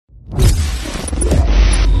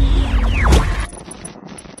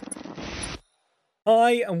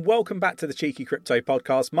Hi, and welcome back to the Cheeky Crypto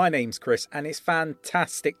Podcast. My name's Chris, and it's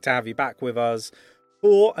fantastic to have you back with us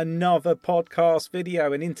for another podcast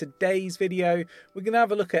video. And in today's video, we're going to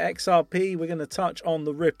have a look at XRP. We're going to touch on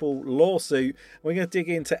the Ripple lawsuit. We're going to dig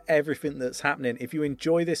into everything that's happening. If you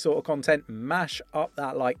enjoy this sort of content, mash up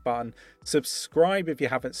that like button. Subscribe if you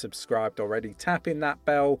haven't subscribed already. Tap in that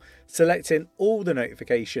bell, selecting all the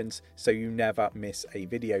notifications so you never miss a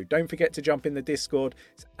video. Don't forget to jump in the Discord.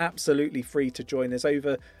 It's absolutely free to join. There's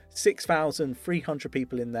over 6,300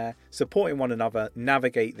 people in there supporting one another,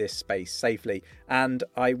 navigate this space safely. And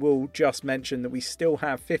I will just mention that we still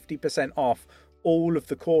have 50% off all of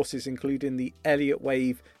the courses, including the Elliott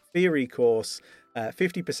Wave theory course,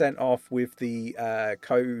 50% off with the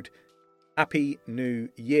code Happy New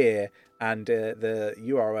Year, and the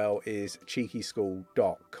URL is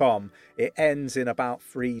cheekyschool.com. It ends in about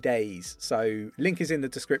 3 days, so link is in the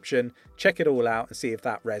description. Check it all out and see if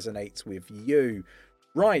that resonates with you.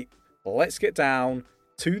 Right, let's get down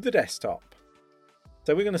to the desktop.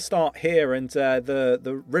 So we're going to start here, and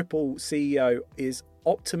the Ripple CEO is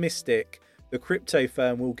optimistic the crypto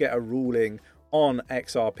firm will get a ruling on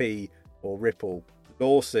XRP or Ripple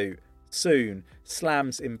lawsuit soon.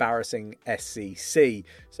 Slams embarrassing SEC.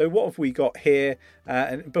 So what have we got here?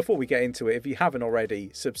 And before we get into it, if you haven't already,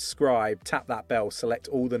 subscribe, tap that bell, select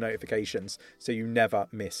all the notifications so you never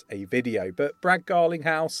miss a video. But Brad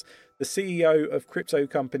Garlinghouse, the CEO of crypto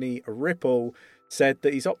company Ripple, said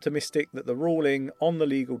that he's optimistic that the ruling on the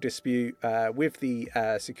legal dispute with the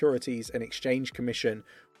Securities and Exchange Commission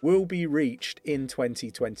will be reached in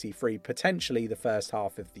 2023, potentially the first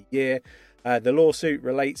half of the year. The lawsuit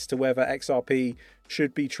relates to whether XRP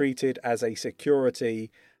should be treated as a security,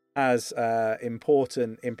 has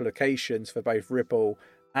important implications for both Ripple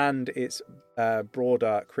and its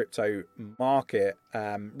broader crypto market.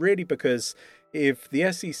 Really, because if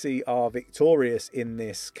the SEC are victorious in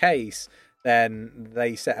this case, then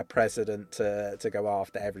they set a precedent to go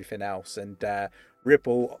after everything else. And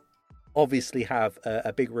Ripple obviously have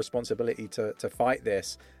a big responsibility to fight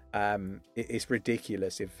this. It's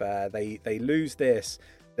ridiculous if they lose this,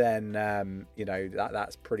 then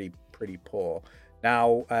that's pretty poor.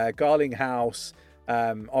 Now Garlinghouse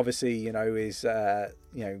obviously is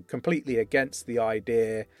completely against the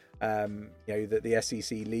idea that the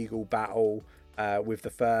SEC legal battle with the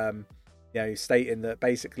firm, stating that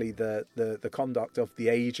basically the conduct of the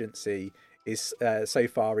agency is so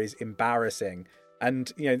far is embarrassing.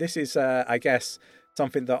 And this is I guess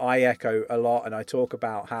something that I echo a lot, and I talk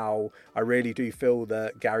about how I really do feel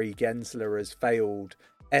that Gary Gensler has failed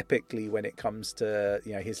epically when it comes to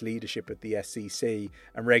his leadership of the SEC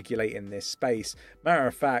and regulating this space. Matter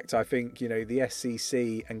of fact, I think the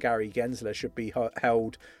SEC and Gary Gensler should be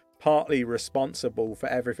held partly responsible for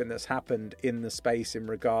everything that's happened in the space in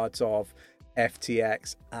regards of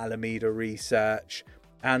FTX, Alameda Research,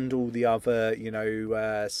 and all the other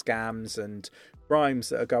scams and crimes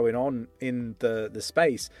that are going on in the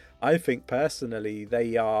space. I think personally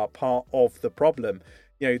they are part of the problem.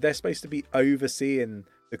 They're supposed to be overseeing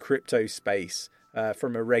the crypto space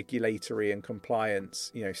from a regulatory and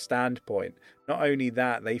compliance standpoint. Not only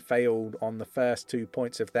that, they failed on the first 2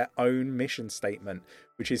 points of their own mission statement,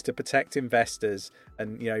 which is to protect investors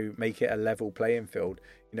and make it a level playing field.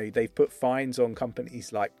 They've put fines on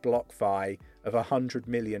companies like BlockFi of $100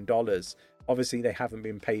 million. Obviously, they haven't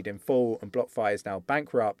been paid in full, and BlockFi is now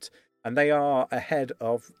bankrupt, and they are ahead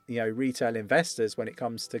of retail investors when it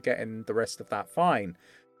comes to getting the rest of that fine.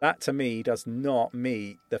 That to me does not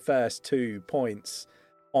meet the first 2 points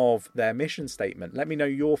of their mission statement. Let me know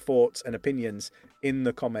your thoughts and opinions in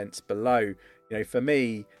the comments below. For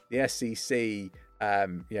me, the SEC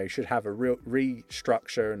should have a real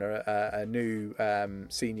restructure and a new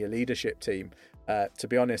senior leadership team. To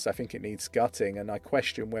be honest, I think it needs gutting, and I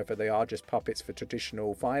question whether they are just puppets for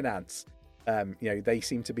traditional finance. They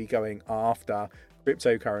seem to be going after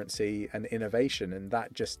cryptocurrency and innovation, and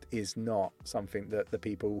that just is not something that the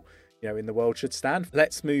people in the world should stand for.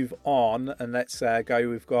 Let's move on and let's go.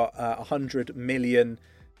 We've got 100 million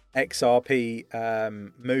XRP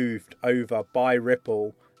moved over by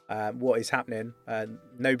Ripple. What is happening?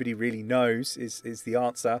 Nobody really knows is the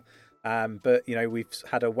answer. But we've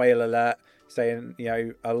had a whale alert saying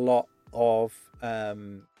a lot of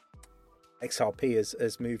XRP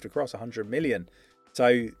has moved across 100 million.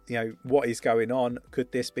 So what is going on?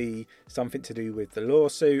 Could this be something to do with the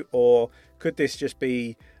lawsuit, or could this just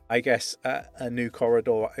be, I guess, a new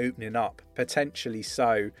corridor opening up? Potentially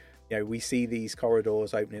so. We see these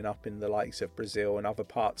corridors opening up in the likes of Brazil and other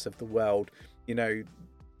parts of the world.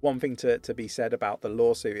 One thing to be said about the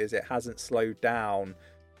lawsuit is it hasn't slowed down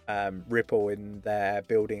Ripple in their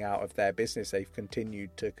building out of their business. They've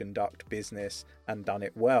continued to conduct business and done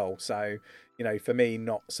it well. So, for me,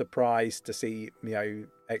 not surprised to see,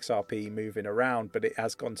 XRP moving around, but it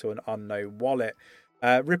has gone to an unknown wallet.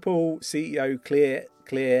 Ripple CEO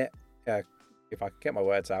Clear, if I can get my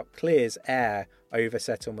words out, clears air over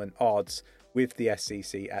settlement odds with the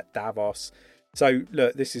SEC at Davos. So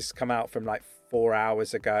look, this has come out from like 4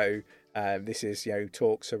 hours ago. This is,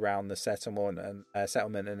 talks around the settlement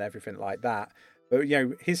and everything like that. But,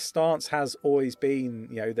 his stance has always been,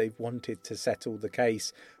 they've wanted to settle the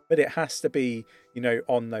case, but it has to be,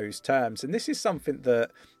 on those terms. And this is something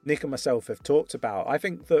that Nick and myself have talked about. I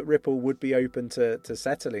think that Ripple would be open to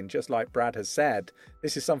settling, just like Brad has said.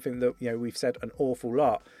 This is something that, we've said an awful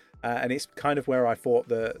lot. And it's kind of where I thought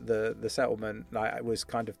the settlement was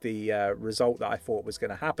kind of the result that I thought was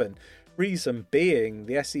going to happen. Reason being,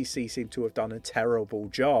 the SEC seemed to have done a terrible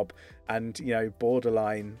job and,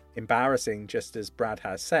 borderline embarrassing, just as Brad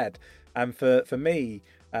has said. And for me,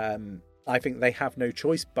 I think they have no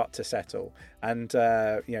choice but to settle. And,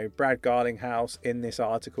 Brad Garlinghouse in this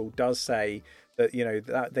article does say that,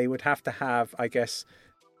 that they would have to have, I guess,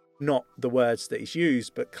 not the words that he's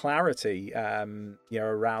used, but clarity,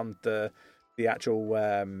 around the actual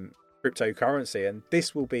cryptocurrency. And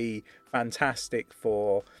this will be fantastic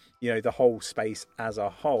for, the whole space as a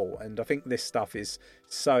whole. And I think this stuff is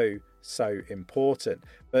so important.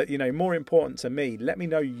 But, more important to me, let me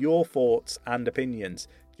know your thoughts and opinions.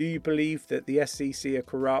 Do you believe that the SEC are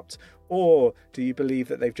corrupt, or do you believe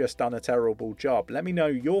that they've just done a terrible job? Let me know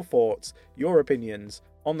your thoughts, your opinions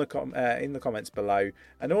on the in the comments below.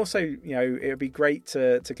 And also, it would be great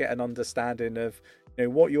to get an understanding of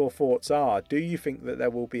what your thoughts are. Do you think that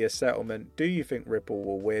there will be a settlement? Do you think Ripple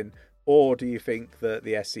will win? Or do you think that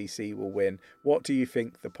the SEC will win? What do you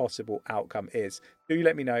think the possible outcome is? Do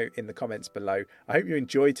let me know in the comments below. I hope you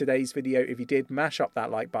enjoyed today's video. If you did, mash up that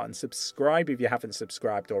like button. Subscribe if you haven't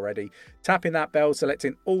subscribed already. Tapping that bell,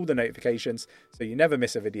 selecting all the notifications so you never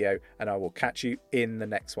miss a video. And I will catch you in the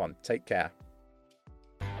next one. Take care.